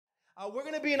We're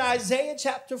going to be in Isaiah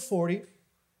chapter 40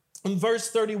 and verse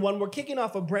 31. We're kicking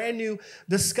off a brand new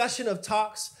discussion of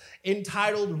talks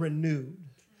entitled Renewed.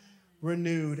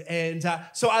 And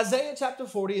so Isaiah chapter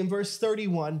 40 and verse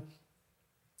 31,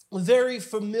 a very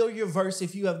familiar verse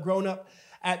if you have grown up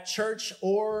at church,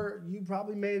 or you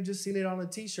probably may have just seen it on a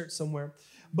t-shirt somewhere.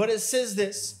 But it says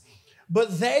this: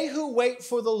 "But they who wait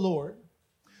for the Lord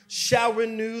shall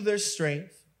renew their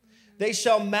strength. They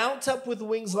shall mount up with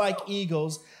wings like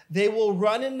eagles. They will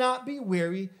run and not be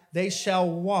weary. They shall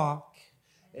walk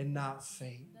and not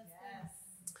faint."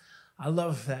 I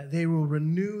love that. They will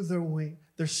renew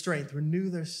their strength, renew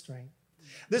their strength.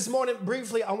 This morning,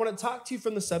 briefly, I want to talk to you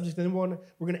from the subject, and then we're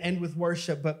going to end with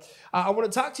worship. But I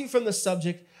want to talk to you from the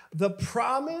subject. The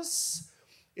promise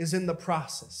is in the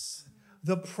process.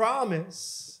 The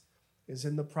promise is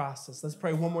in the process. Let's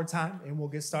pray one more time, and we'll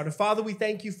get started. Father, we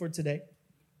thank you for today.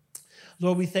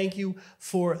 Lord, we thank you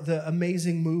for the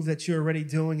amazing move that you're already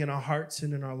doing in our hearts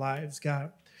and in our lives,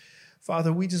 God.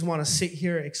 Father, we just want to sit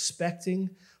here expecting,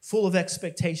 full of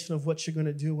expectation of what you're going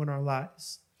to do in our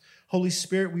lives. Holy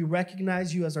Spirit, we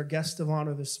recognize you as our guest of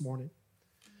honor this morning.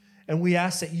 And we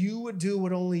ask that you would do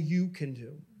what only you can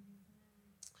do.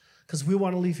 Because we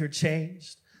want to leave here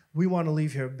changed. We want to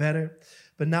leave here better,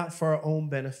 but not for our own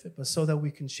benefit, but so that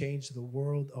we can change the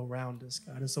world around us,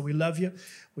 God. And so we love you.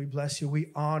 We bless you.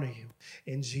 We honor you.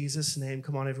 In Jesus' name,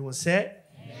 come on, everyone, say it.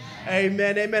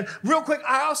 Amen. Amen. Real quick,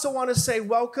 I also want to say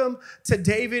welcome to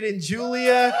David and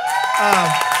Julia.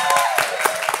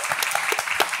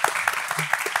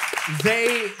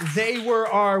 They were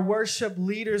our worship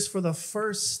leaders for the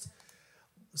first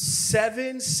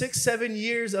 7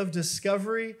 years of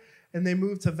Discovery. And they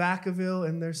moved to Vacaville,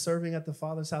 and they're serving at the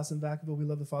Father's house in Vacaville. We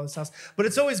love the Father's house. But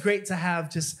it's always great to have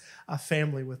just a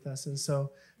family with us. And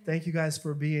so thank you guys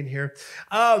for being here.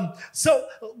 So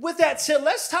with that said,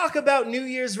 let's talk about New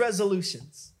Year's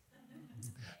resolutions.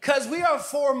 Because we are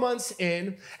 4 months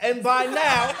in, and by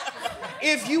now,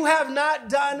 if you have not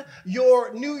done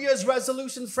your New Year's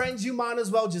resolution, friends, you might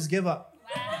as well just give up.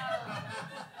 Wow.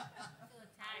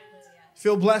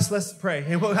 Feel blessed? Let's pray.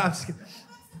 I'm just kidding.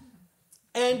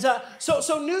 And so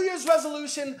New Year's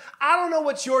resolution, I don't know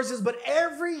what yours is, but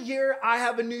every year I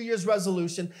have a New Year's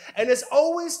resolution, and it's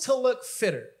always to look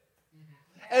fitter.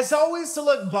 It's always to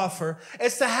look buffer.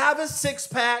 It's to have a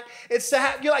six-pack. It's to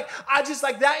have, you're like,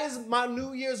 that is my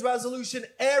New Year's resolution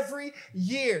every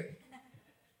year.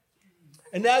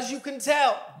 And as you can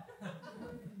tell,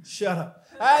 shut up.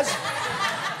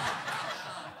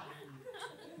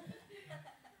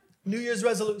 New Year's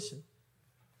resolution.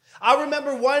 I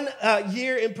remember one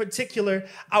year in particular,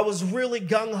 I was really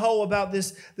gung-ho about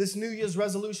this New Year's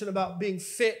resolution about being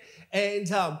fit. And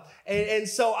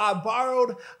so I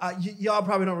borrowed, y'all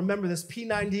probably don't remember this,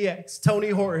 P90X, Tony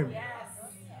Horton. Yes.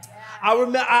 I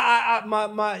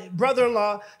remember my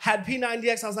brother-in-law had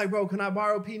P90X. I was like, bro, can I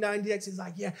borrow P90X? He's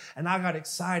like, yeah. And I got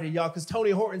excited, y'all, because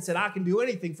Tony Horton said I can do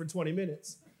anything for 20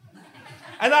 minutes.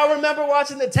 And I remember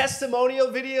watching the testimonial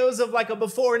videos of like a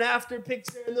before and after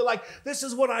picture. And they're like, this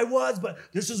is what I was, but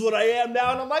this is what I am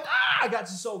now. And I'm like, I got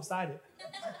you so excited.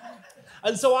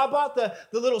 And so I bought the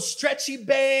little stretchy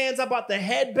bands. I bought the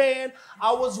headband.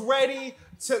 I was ready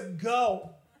to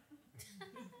go.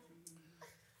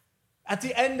 At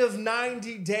the end of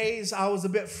 90 days, I was a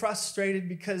bit frustrated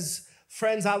because,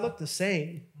 friends, I looked the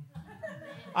same.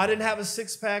 I didn't have a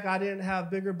six-pack. I didn't have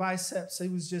bigger biceps.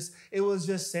 It was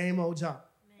just same old John.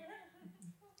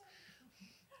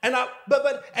 And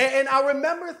I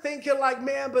remember thinking like,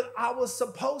 man, but I was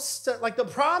supposed to, like the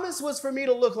promise was for me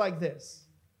to look like this.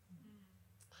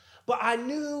 But I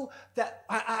knew that,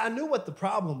 I knew what the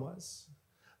problem was.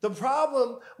 The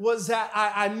problem was that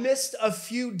I missed a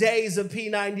few days of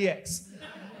P90X,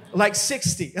 like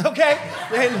 60, okay?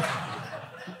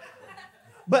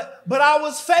 But I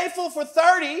was faithful for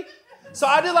 30, so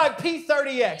I did like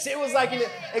P30X. It was like an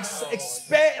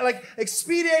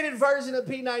expedited version of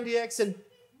P90X.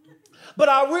 But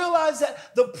I realized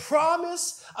that the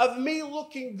promise of me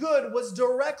looking good was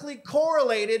directly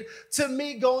correlated to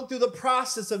me going through the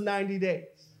process of 90 days.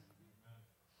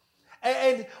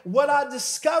 And what I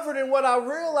discovered and what I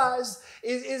realized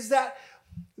is that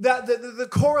the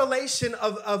correlation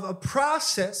of a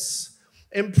process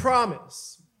and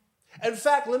promise. In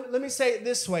fact, let me say it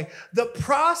this way. The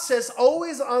process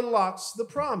always unlocks the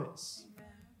promise.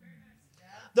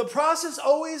 The process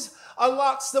always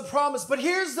unlocks the promise. But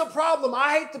here's the problem.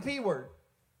 I hate the P word.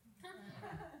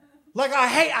 Like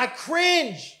I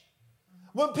cringe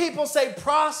when people say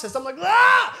process. I'm like,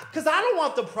 because I don't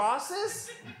want the process.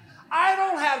 I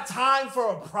don't have time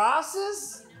for a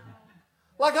process.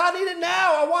 Like I need it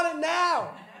now. I want it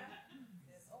now.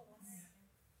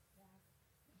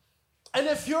 And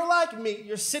if you're like me,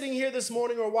 you're sitting here this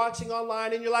morning or watching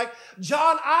online and you're like,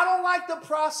 John, I don't like the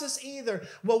process either.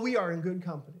 Well, we are in good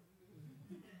company.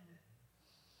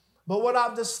 But what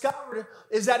I've discovered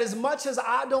is that as much as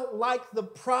I don't like the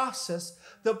process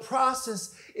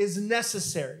is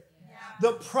necessary.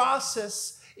 The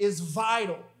process is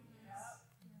vital.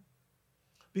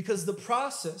 Because the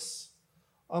process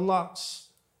unlocks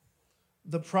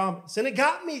the promise. And it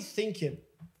got me thinking,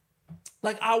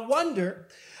 like, I wonder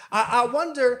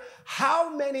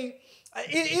how many,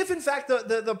 if in fact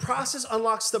the process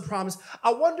unlocks the promise,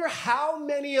 I wonder how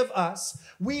many of us,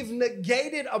 we've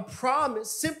negated a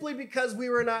promise simply because we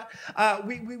were not,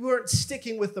 we weren't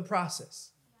sticking with the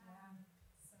process.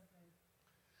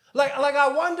 Like I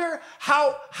wonder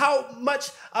how much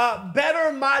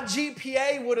better my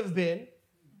GPA would have been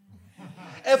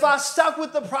if I stuck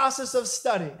with the process of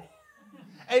studying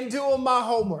and doing my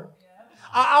homework.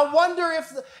 I wonder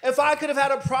if I could have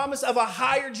had a promise of a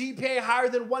higher GPA, higher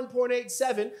than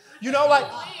 1.87. You know, like,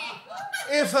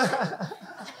 if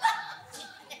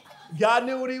God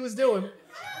knew what he was doing.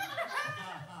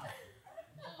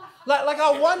 Like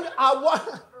I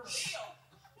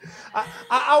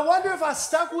wonder if I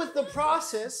stuck with the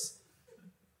process,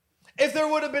 if there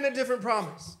would have been a different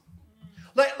promise.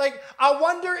 Like I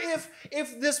wonder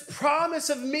if this promise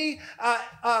of me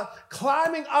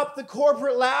climbing up the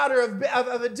corporate ladder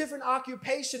of a different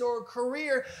occupation or a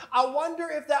career, I wonder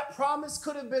if that promise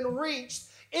could have been reached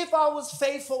if I was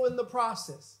faithful in the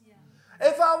process. Yeah.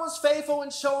 If I was faithful in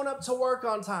showing up to work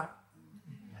on time.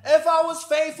 If I was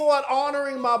faithful at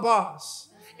honoring my boss.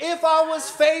 If I was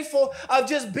faithful of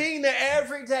just being there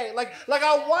every day. Like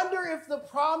I wonder if the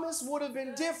promise would have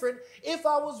been different if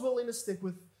I was willing to stick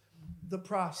with the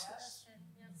process.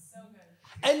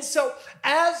 And so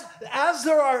as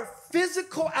there are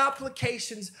physical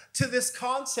applications to this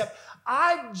concept,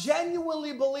 I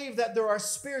genuinely believe that there are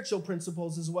spiritual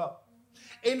principles as well.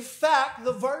 In fact,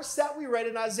 the verse that we read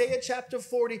in Isaiah chapter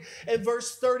 40 and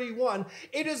verse 31,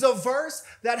 it is a verse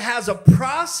that has a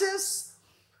process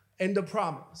and a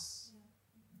promise.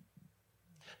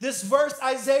 This verse,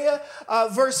 Isaiah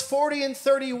verse 40 and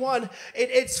 31,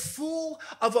 it's full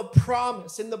of a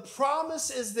promise. And the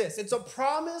promise is this. It's a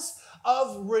promise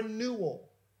of renewal.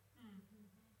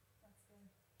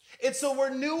 It's a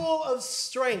renewal of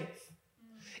strength.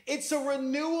 It's a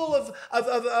renewal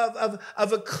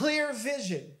of a clear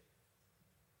vision.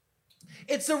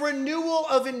 It's a renewal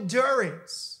of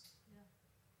endurance.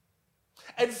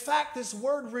 In fact, this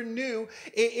word renew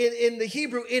in the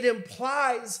Hebrew, it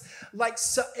implies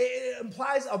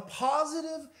a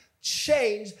positive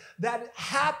change that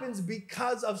happens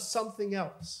because of something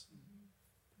else.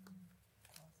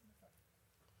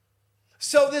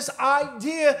 So this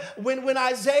idea, when in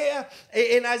Isaiah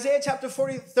chapter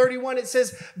 40, 31, it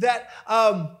says that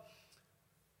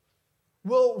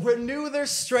will renew their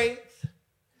strength.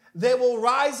 They will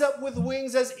rise up with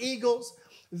wings as eagles.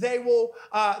 They will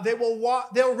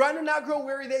walk, they'll run and not grow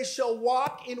weary. They shall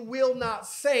walk and will not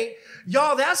faint.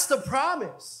 Y'all, that's the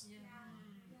promise.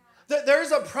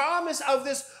 There's a promise of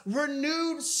this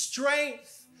renewed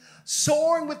strength,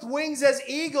 soaring with wings as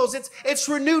eagles. It's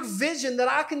renewed vision that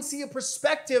I can see a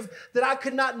perspective that I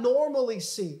could not normally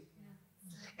see.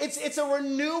 It's a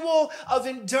renewal of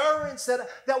endurance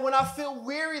that when I feel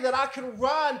weary, that I can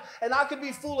run and I can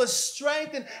be full of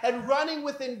strength and running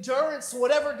with endurance,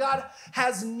 whatever God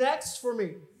has next for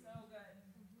me.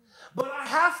 But I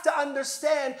have to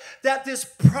understand that this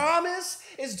promise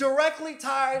is directly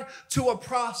tied to a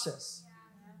process.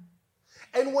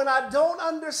 And when I don't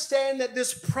understand that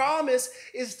this promise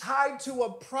is tied to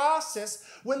a process,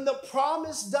 when the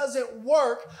promise doesn't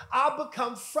work, I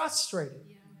become frustrated.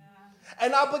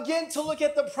 And I begin to look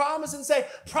at the promise and say,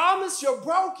 promise, you're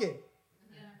broken.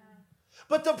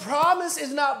 But the promise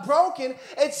is not broken.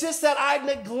 It's just that I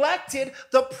neglected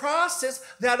the process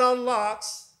that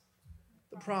unlocks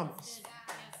the promise.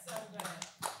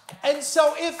 And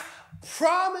so if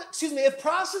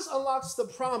process unlocks the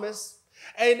promise,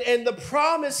 and the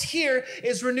promise here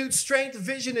is renewed strength,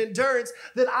 vision, endurance,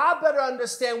 then I better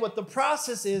understand what the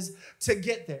process is to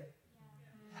get there.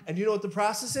 And you know what the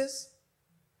process is?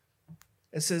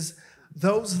 It says,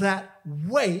 those that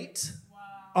wait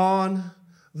on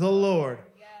the Lord.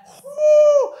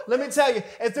 Woo! Let me tell you,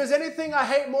 if there's anything I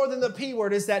hate more than the P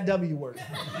word, it's that W word.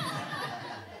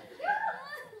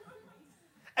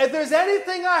 If there's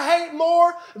anything I hate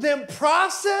more than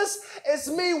process, it's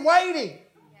me waiting.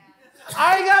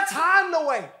 I ain't got time to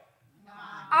wait.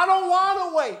 I don't want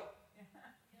to wait.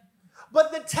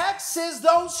 But the text says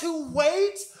those who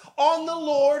wait on the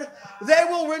Lord, they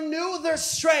will renew their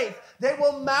strength. They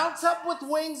will mount up with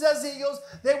wings as eagles.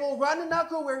 They will run and not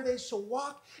grow weary. They shall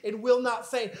walk and will not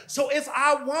faint. So if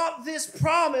I want this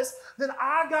promise, then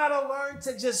I got to learn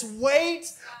to just wait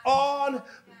on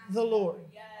the Lord.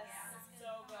 Yes, so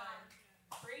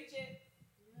good. Preach it.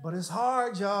 But it's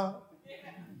hard, y'all.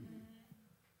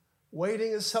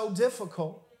 Waiting is so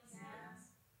difficult.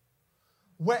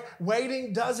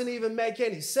 Waiting doesn't even make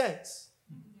any sense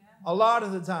a lot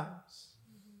of the times.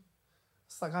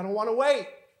 It's like, I don't want to wait.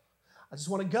 I just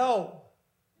want to go.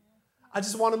 I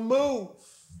just want to move.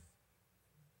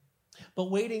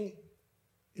 But waiting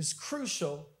is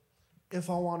crucial if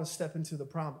I want to step into the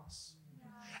promise.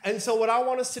 And so what I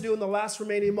want us to do in the last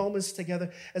remaining moments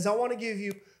together is I want to give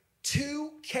you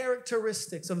 2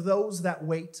 characteristics of those that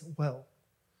wait well,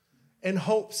 in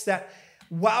hopes that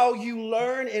while you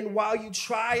learn and while you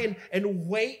try and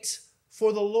wait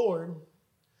for the Lord,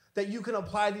 that you can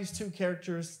apply these 2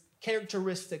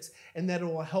 characteristics and that it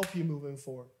will help you moving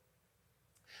forward.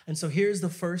 And so here's the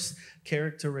first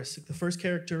characteristic. The first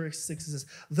characteristic is this: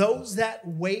 those that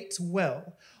wait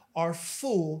well are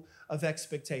full of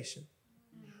expectation.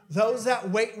 Those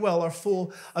that wait well are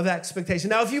full of expectation.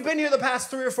 Now, if you've been here the past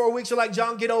 3 or 4 weeks, you're like,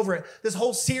 John, get over it. This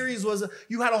whole series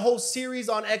you had a whole series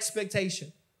on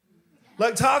expectation.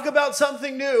 Like, talk about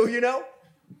something new, you know?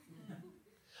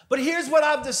 But here's what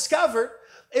I've discovered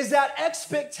is that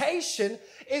expectation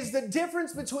is the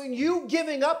difference between you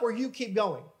giving up or you keep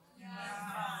going.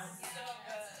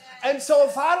 And so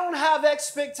if I don't have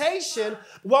expectation,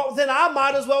 well, then I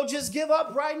might as well just give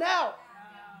up right now.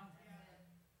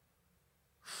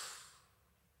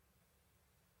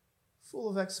 Full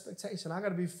of expectation. I got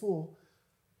to be full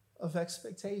of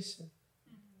expectation.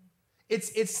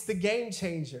 It's the game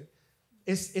changer.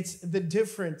 It's the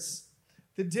difference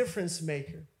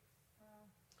maker.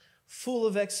 Full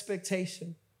of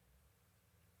expectation.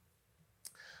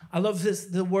 I love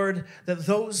the word that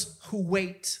those who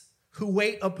wait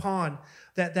upon,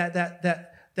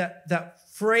 that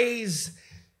phrase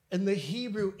in the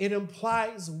Hebrew, it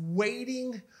implies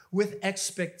waiting with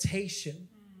expectation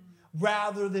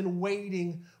rather than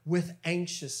waiting with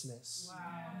anxiousness. Wow.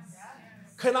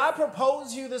 Can I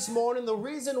propose you this morning? The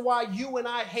reason why you and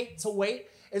I hate to wait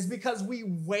is because we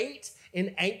wait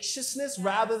in anxiousness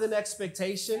rather than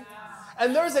expectation.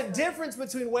 And there's a difference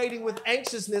between waiting with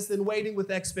anxiousness and waiting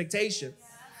with expectation.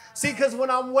 See, because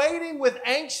when I'm waiting with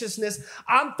anxiousness,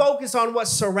 I'm focused on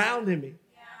what's surrounding me.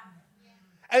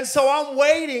 And so I'm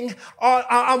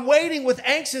waiting with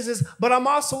anxiousness, but I'm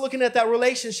also looking at that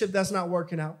relationship that's not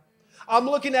working out. I'm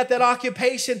looking at that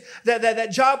occupation,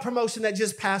 that job promotion that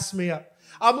just passed me up.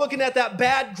 I'm looking at that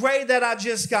bad grade that I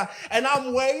just got. And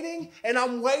I'm waiting,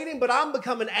 but I'm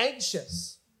becoming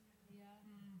anxious.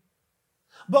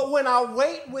 But when I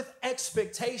wait with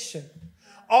expectation,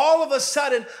 all of a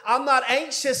sudden, I'm not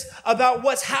anxious about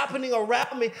what's happening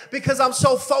around me because I'm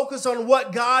so focused on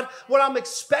what I'm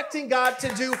expecting God to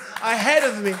do ahead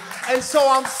of me. And so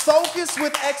I'm focused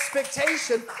with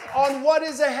expectation on what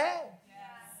is ahead.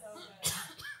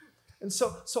 And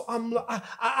so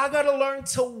I got to learn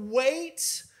to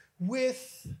wait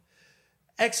with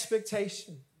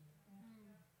expectation.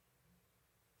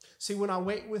 See, when I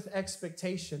wait with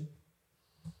expectation,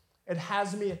 it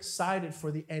has me excited for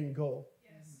the end goal.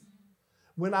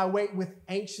 When I wait with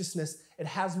anxiousness, it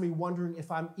has me wondering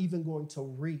if I'm even going to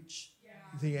reach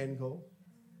the end goal.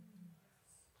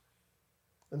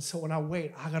 And so when I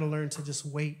wait, I got to learn to just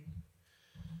wait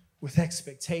with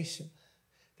expectation.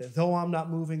 That though I'm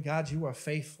not moving, God, you are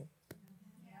faithful.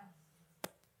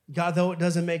 God, though it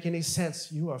doesn't make any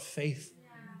sense, you are faithful.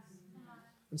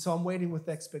 And so I'm waiting with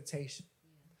expectation.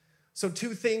 So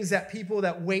 2 things that people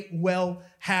that wait well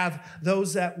have.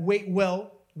 Those that wait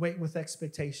well, wait with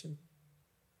expectation.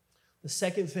 The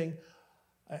second thing,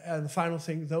 and the final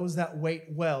thing, those that wait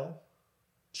well,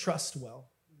 trust well.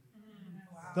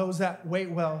 Those that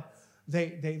wait well,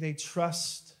 they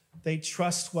trust. They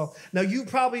trust well. Now, you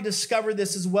probably discovered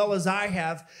this as well as I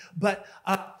have, but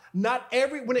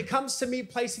when it comes to me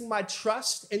placing my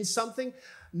trust in something,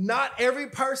 not every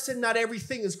person, not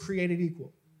everything is created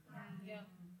equal.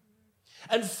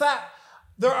 In fact,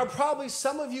 there are probably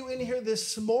some of you in here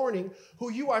this morning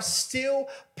who you are still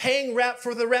paying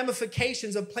for the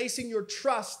ramifications of placing your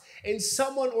trust in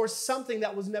someone or something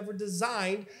that was never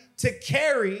designed to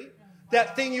carry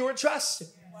that thing you were trusting.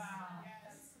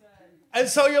 And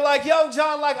so you're like, yo,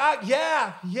 John, like, I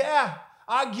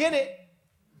get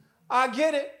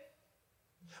it.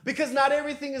 Because not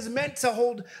everything is meant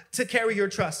to carry your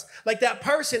trust. Like that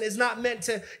person is not meant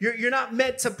to, you're not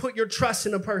meant to put your trust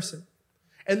in a person,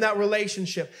 in that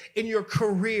relationship, in your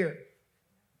career,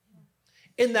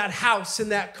 in that house, in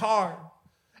that car,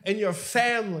 in your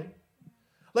family.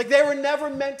 Like they were never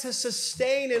meant to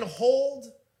sustain and hold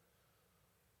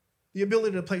the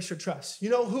ability to place your trust. You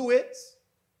know who is?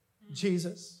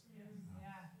 Jesus.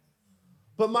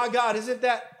 But my God, isn't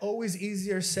that always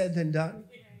easier said than done?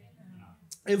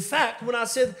 In fact, when I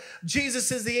said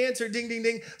Jesus is the answer, ding, ding,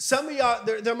 ding, some of y'all,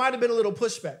 there might have been a little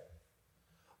pushback.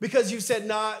 Because you said,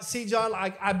 nah, see, John,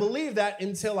 I believe that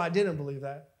until I didn't believe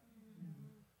that.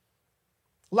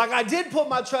 Like I did put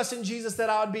my trust in Jesus that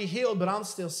I would be healed, but I'm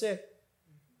still sick.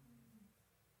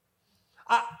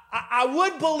 I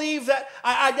would believe that,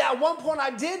 at one point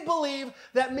I did believe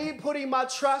that me putting my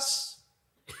trust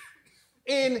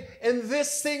in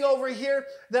this thing over here,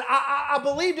 that I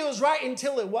believed it was right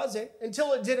until it wasn't,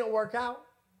 until it didn't work out.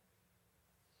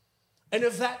 And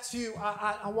if that's you,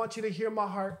 I want you to hear my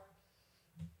heart.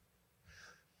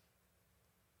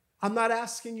 I'm not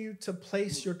asking you to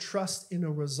place your trust in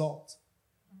a result.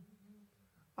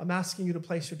 I'm asking you to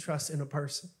place your trust in a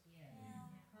person.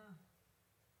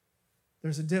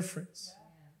 There's a difference.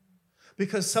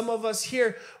 Because some of us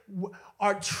here,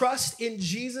 our trust in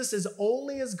Jesus is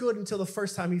only as good until the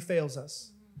first time he fails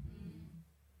us.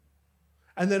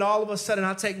 And then all of a sudden,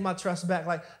 I take my trust back.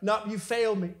 Like, no, you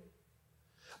failed me.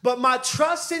 But my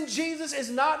trust in Jesus is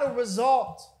not a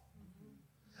result.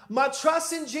 My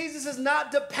trust in Jesus is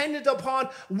not dependent upon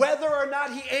whether or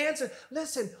not he answered.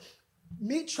 Listen,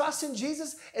 me trusting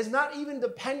Jesus is not even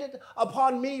dependent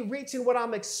upon me reaching what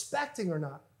I'm expecting or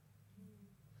not.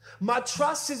 My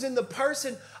trust is in the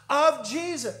person of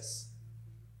Jesus.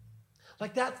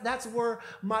 Like that's where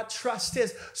my trust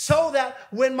is. So that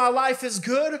when my life is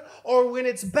good or when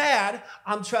it's bad,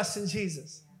 I'm trusting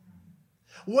Jesus.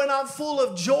 When I'm full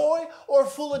of joy or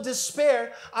full of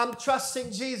despair, I'm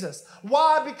trusting Jesus.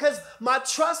 Why? Because my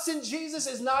trust in Jesus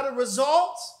is not a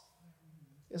result,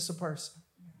 it's a person.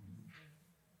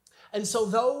 And so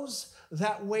those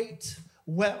that wait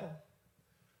well,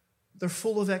 they're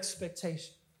full of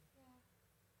expectation.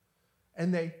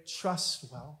 And they trust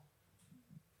well.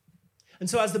 And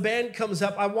so as the band comes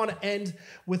up, I want to end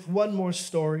with one more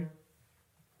story.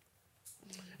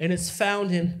 And it's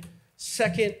found in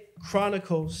 2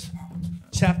 Chronicles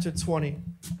chapter 20.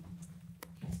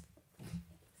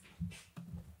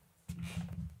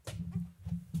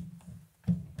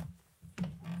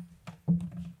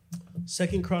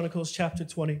 Second Chronicles chapter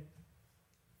 20.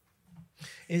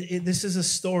 This is a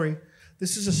story.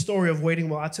 This is a story of waiting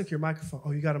well. I took your microphone. Oh,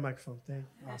 you got a microphone. Dang,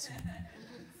 awesome.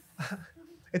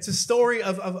 It's a story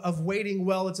of waiting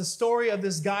well. It's a story of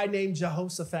this guy named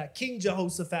Jehoshaphat, King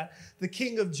Jehoshaphat, the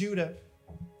king of Judah.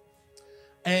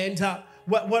 And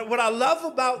what I love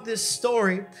about this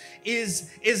story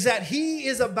is that he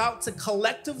is about to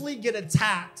collectively get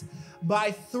attacked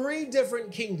by 3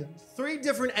 different kingdoms, 3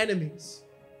 different enemies.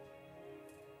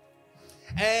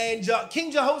 And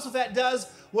King Jehoshaphat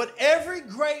does what every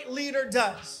great leader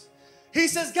does. He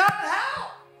says, God,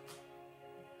 help!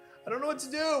 I don't know what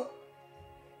to do.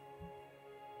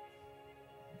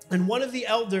 And one of the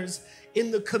elders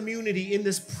in the community, in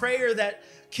this prayer that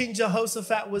King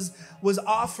Jehoshaphat was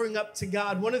offering up to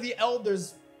God, one of the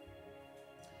elders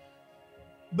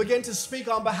began to speak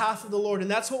on behalf of the Lord.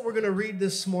 And that's what we're going to read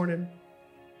this morning.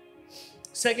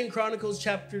 2 Chronicles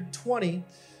chapter 20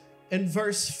 and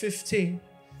verse 15.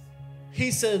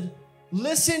 He said,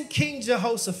 listen, King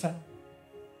Jehoshaphat,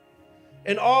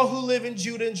 and all who live in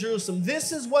Judah and Jerusalem.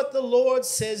 This is what the Lord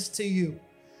says to you.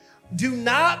 Do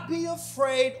not be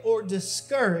afraid or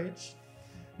discouraged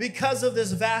because of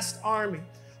this vast army.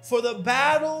 For the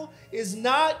battle is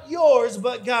not yours,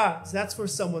 but God's. That's for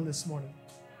someone this morning.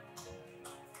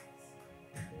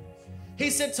 He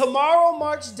said, tomorrow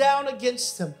march down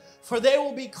against them, for they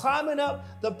will be climbing up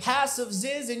the pass of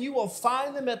Ziz, and you will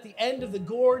find them at the end of the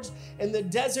gorge in the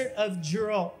desert of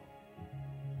Jeruel.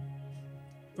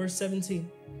 Verse 17.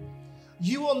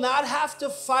 You will not have to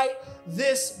fight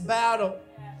this battle.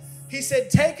 He said,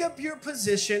 take up your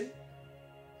position,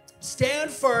 stand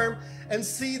firm, and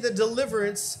see the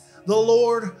deliverance the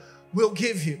Lord will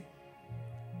give you.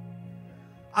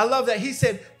 I love that. He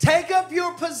said, take up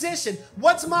your position.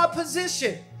 What's my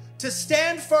position? To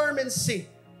stand firm and see.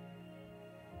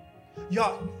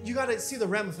 Y'all, you got to see the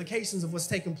ramifications of what's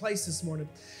taking place this morning.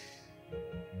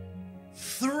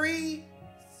 Three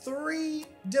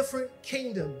different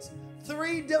kingdoms,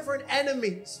 3 different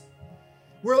enemies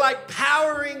were like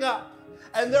powering up.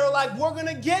 And they're like, we're going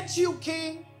to get you,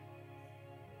 king.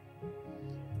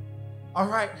 All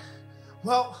right.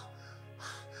 Well,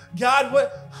 God,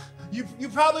 what you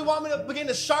probably want me to begin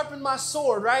to sharpen my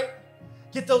sword, right?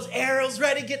 Get those arrows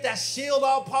ready, get that shield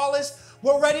all polished.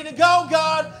 We're ready to go,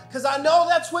 God, because I know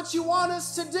that's what you want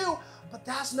us to do. But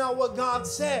that's not what God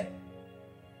said.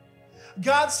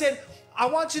 God said, I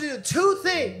want you to do two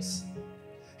things.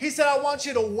 He said, I want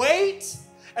you to wait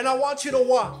and I want you to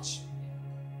watch.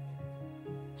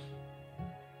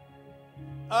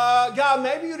 God,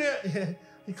 maybe you didn't.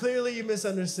 Clearly you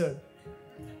misunderstood.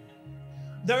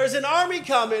 There's an army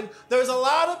coming. There's a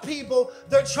lot of people.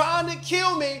 They're trying to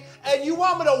kill me. And you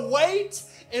want me to wait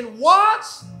and watch?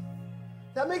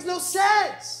 That makes no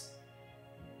sense.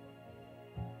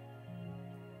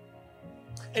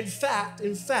 In fact,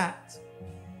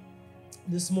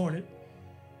 this morning,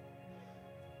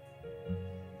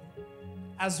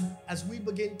 as we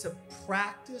begin to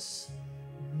practice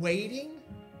waiting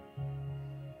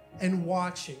and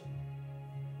watching,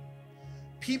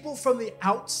 people from the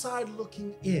outside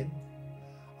looking in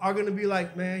are going to be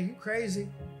like, man, you crazy.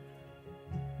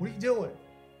 What are you doing?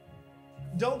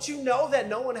 Don't you know that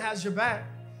no one has your back?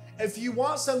 If you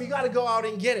want something, you got to go out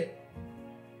and get it.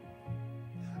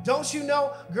 Don't you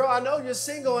know, girl, I know you're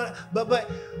single, but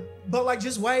like,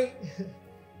 just wait.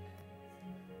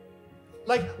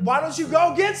 Like, why don't you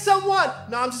go get someone?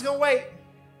 No, I'm just going to wait.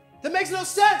 That makes no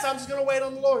sense. I'm just going to wait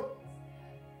on the Lord.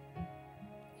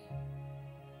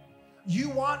 You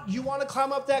want to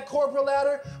climb up that corporate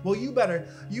ladder? Well, you better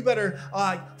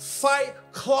fight,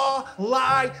 claw,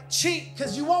 lie, cheat,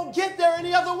 because you won't get there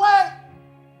any other way.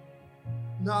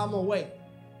 No, I'm going to wait.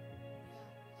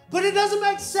 But it doesn't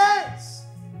make sense.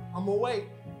 I'm going to wait.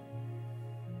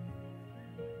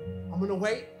 I'm going to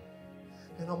wait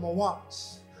and I'm going to watch.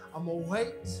 I'm going to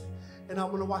wait and I'm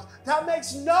going to watch. That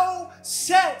makes no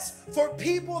sense for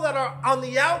people that are on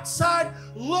the outside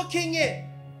looking in.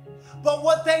 But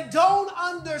what they don't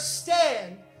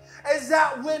understand is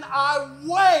that when I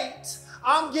wait,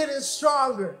 I'm getting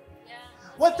stronger.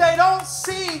 What they don't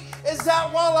see is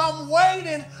that while I'm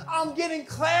waiting, I'm getting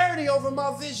clarity over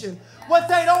my vision. What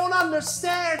they don't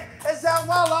understand is that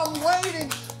while I'm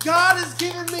waiting, God is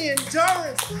giving me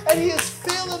endurance and He is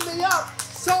filling me up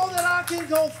so that I can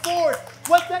go forward.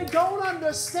 What they don't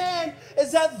understand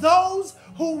is that those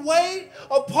who wait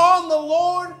upon the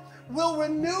Lord will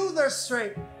renew their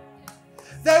strength.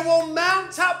 They will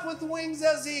mount up with wings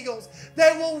as eagles.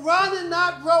 They will run and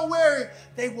not grow weary.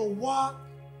 They will walk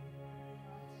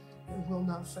and will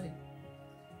not faint.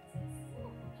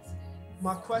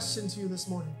 My question to you this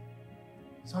morning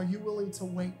is, are you willing to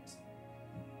wait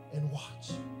and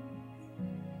watch?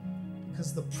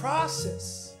 Because the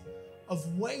process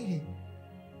of waiting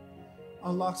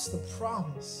unlocks the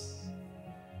promise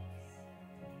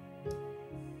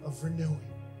of renewing.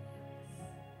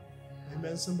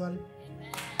 Amen, somebody?